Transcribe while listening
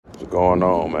going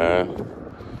on, man?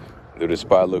 Do this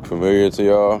spot look familiar to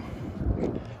y'all?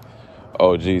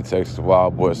 OG Texas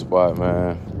Wild Boy spot,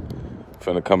 man.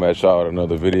 Finna come at y'all with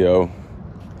another video.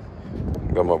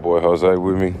 Got my boy Jose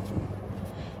with me.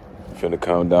 Finna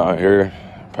come down here,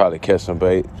 probably catch some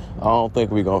bait. I don't think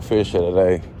we gonna fish here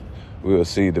today. We'll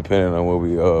see depending on where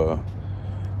we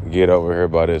get over here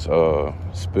by this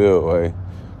spillway.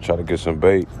 Try to get some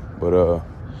bait. But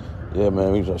yeah,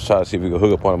 man, we just try to see if we can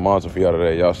hook up on a monster for y'all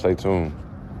today. Y'all stay tuned.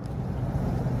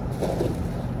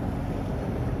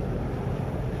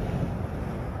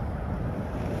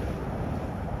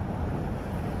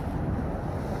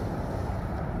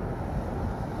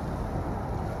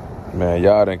 Man,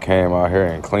 y'all done came out here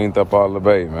and cleaned up all the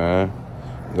bait, man.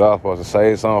 Y'all supposed to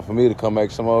save something for me to come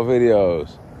make some more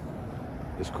videos.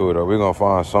 It's cool, though. We gonna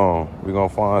find something. We gonna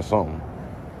find something.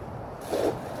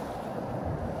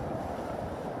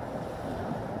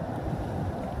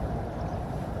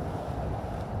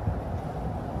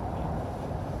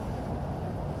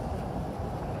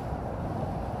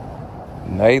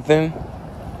 Nathan.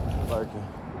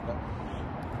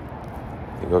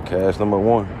 You go cast number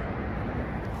 1.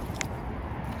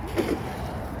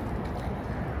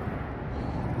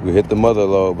 We hit the mother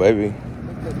load, baby.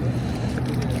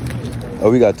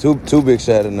 Oh, we got two big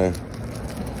shad in there.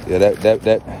 Yeah,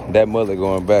 that mother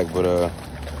going back, but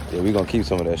yeah, we gonna keep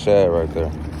some of that shad right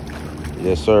there.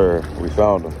 Yes, sir. We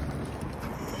found them.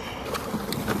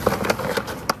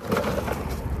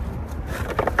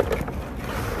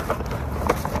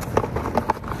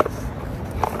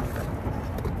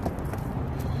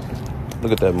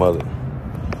 Look at that mother.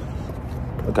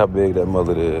 Look how big that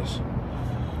mother is.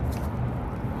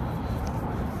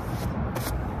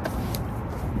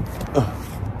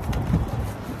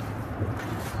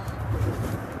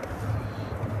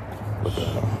 Look at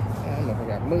that. I don't know if I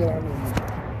got mud on me.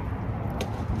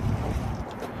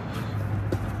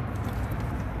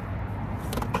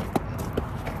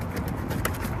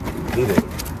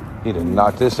 He done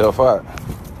knocked himself out.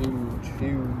 Huge.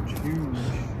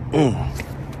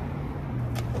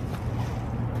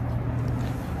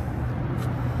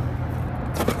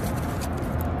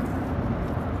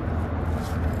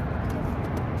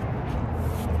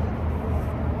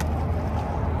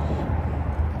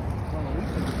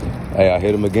 Hey, I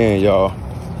hit him again, y'all.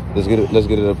 Let's get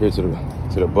it up here to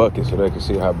the bucket so they can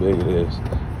see how big it is.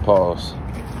 Pause.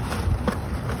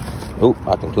 Oop,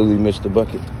 I completely missed the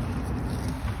bucket.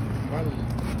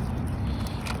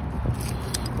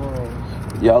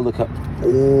 Y'all look how.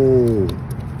 Ooh,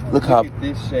 look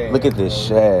at this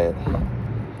shad.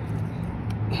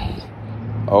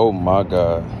 Oh my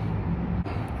God.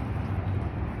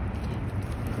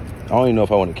 I don't even know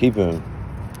if I want to keep him.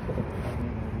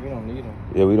 We don't need him.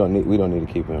 Yeah, we don't need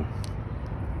to keep him.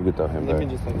 We can throw him back. Let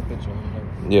me just take a picture of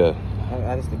him. Yeah.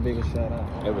 That's the biggest shot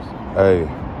I've ever seen.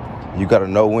 Hey, you gotta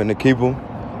know when to keep him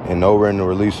and know when to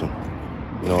release him.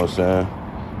 You know what I'm saying?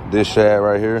 This shad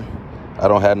right here, I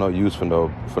don't have no use for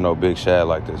no big shad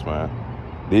like this, man.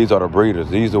 These are the breeders.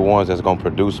 These are the ones that's gonna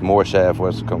produce more shad for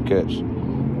us to come catch.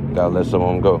 Gotta let some of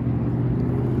them go.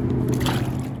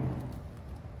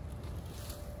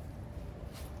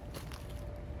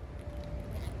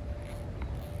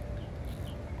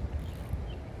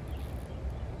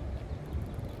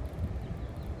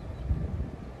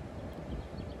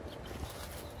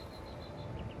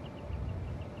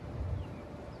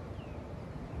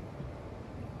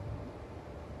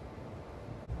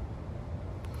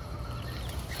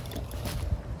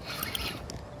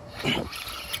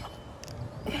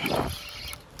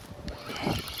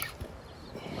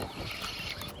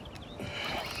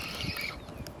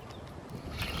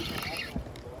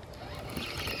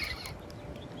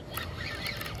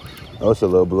 Oh, it's a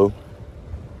little blue.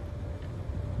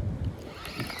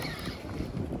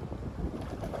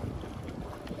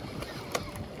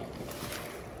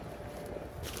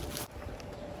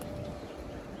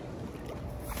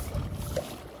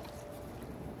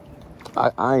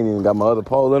 I ain't even got my other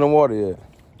pole in the water yet.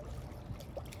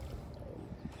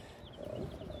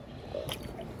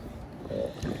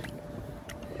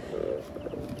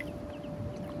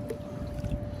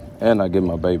 And I get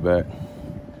my bait back.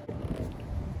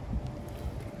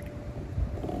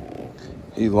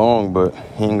 He long, but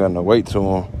he ain't got no weight to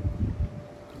him.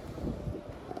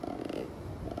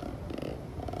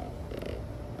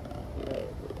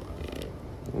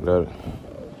 Got it.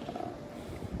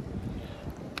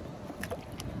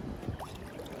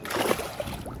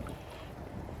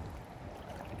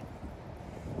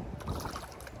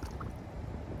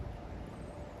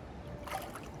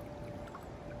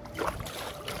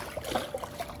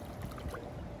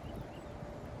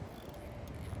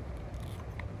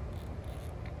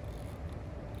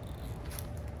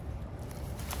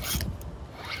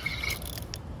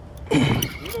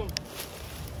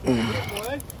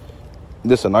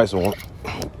 This a nice one.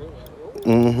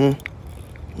 Mm-hmm.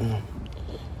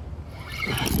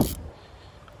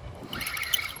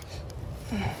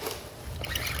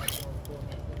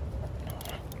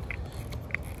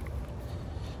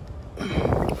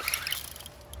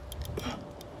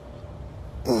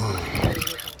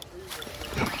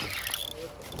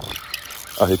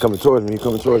 Oh, he coming towards me. He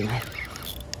coming towards me.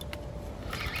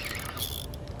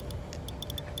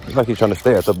 It's like he's trying to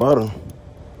stay at the bottom.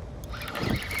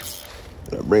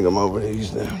 I'll bring him over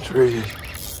these damn trees.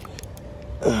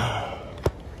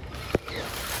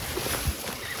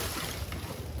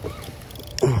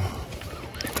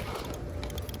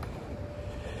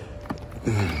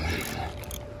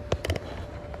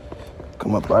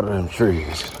 Come up out of them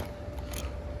trees.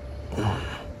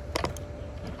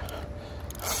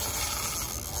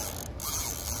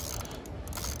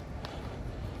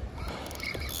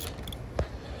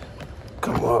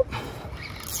 Come up.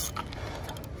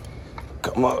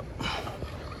 Come up.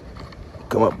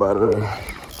 Come up out of there.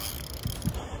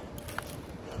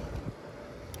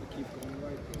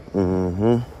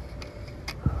 Mm-hmm.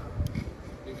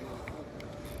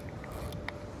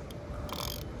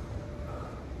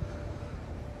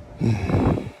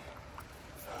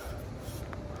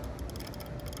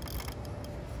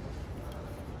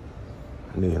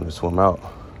 I need him to swim out.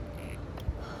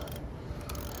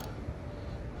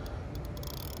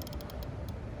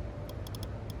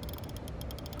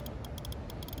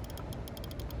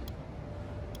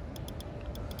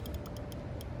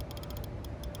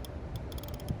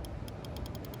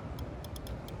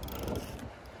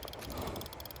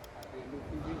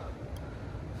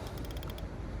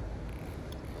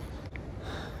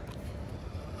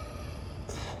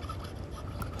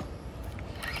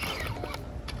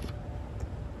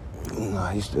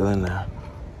 Nah, he's still in there.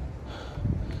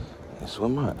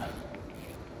 Swim out.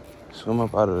 Swim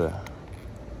up out of there.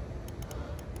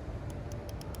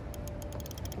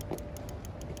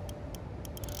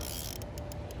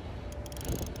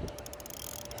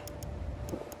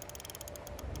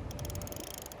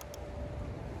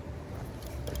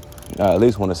 I at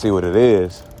least want to see what it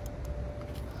is.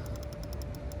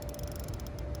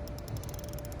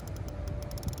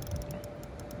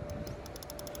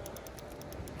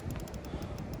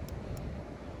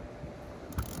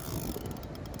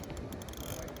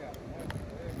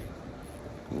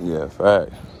 Yeah,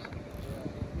 fact.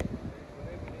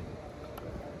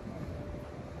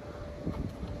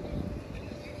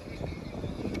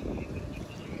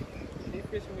 He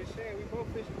fishing with shad. We both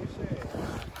fishing with shad.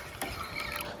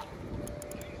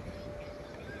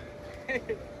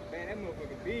 Man, that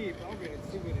motherfucker big. I'm ready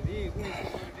to see what it is. We ain't see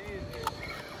what it is yet.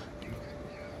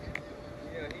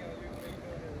 Yeah, he on YouTube.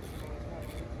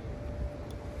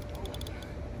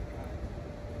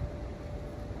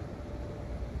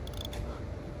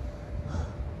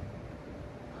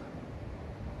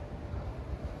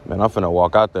 Man, I'm finna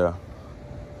walk out there.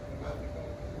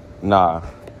 Nah,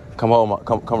 come home,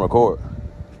 come record.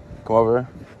 Come over here.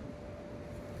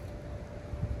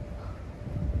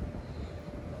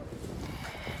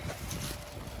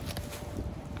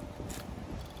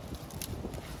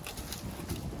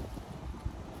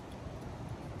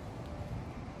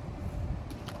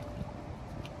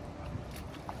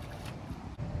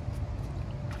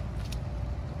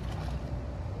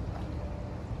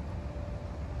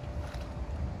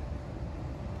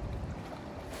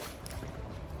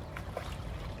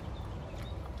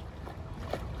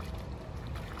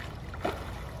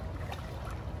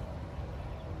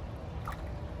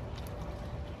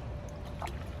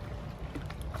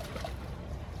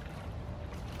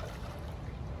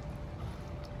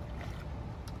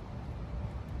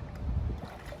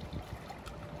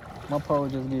 My pole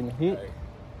just getting hit.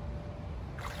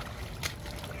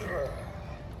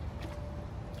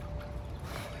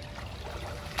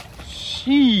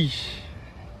 Sheesh.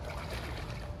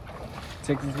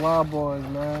 Texas Wild Boys,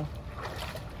 man.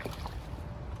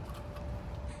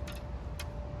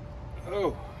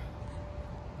 Oh,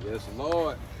 yes,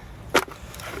 Lord.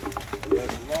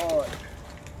 Yes, Lord.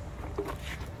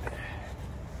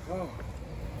 Oh.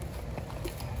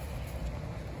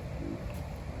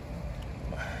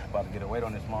 About to get a weight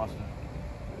on this monster.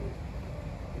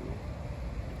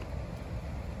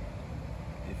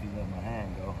 If he let my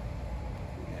hand go.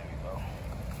 There we go.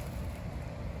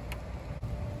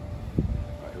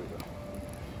 All right, here we go.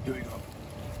 Here we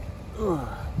go.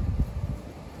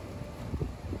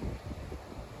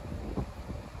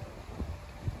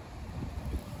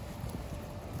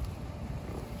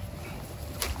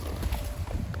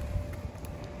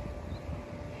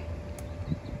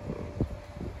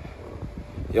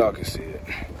 Y'all can see it.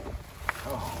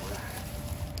 Oh,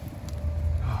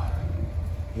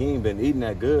 He ain't been eating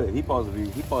that good. He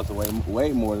supposed to weigh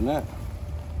way more than that.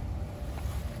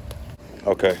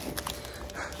 Okay.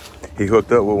 He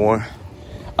hooked up with one.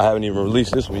 I haven't even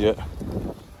released this one yet.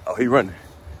 Oh, he running.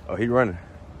 Oh, he running.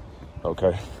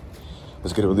 Okay.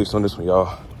 Let's get a release on this one,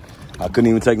 y'all. I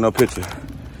couldn't even take no picture.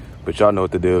 But y'all know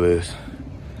what the deal is.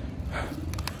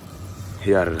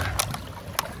 He out of there.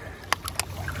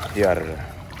 He out of there.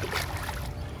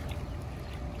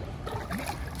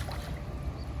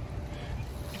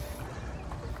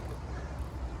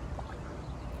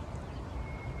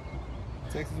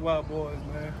 Texas Wild Boys,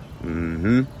 man.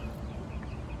 Mm-hmm.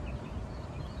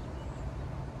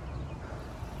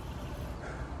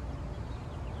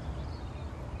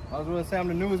 I was going to say I'm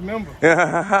the newest member.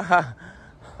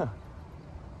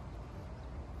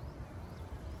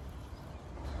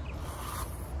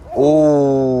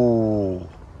 Oh.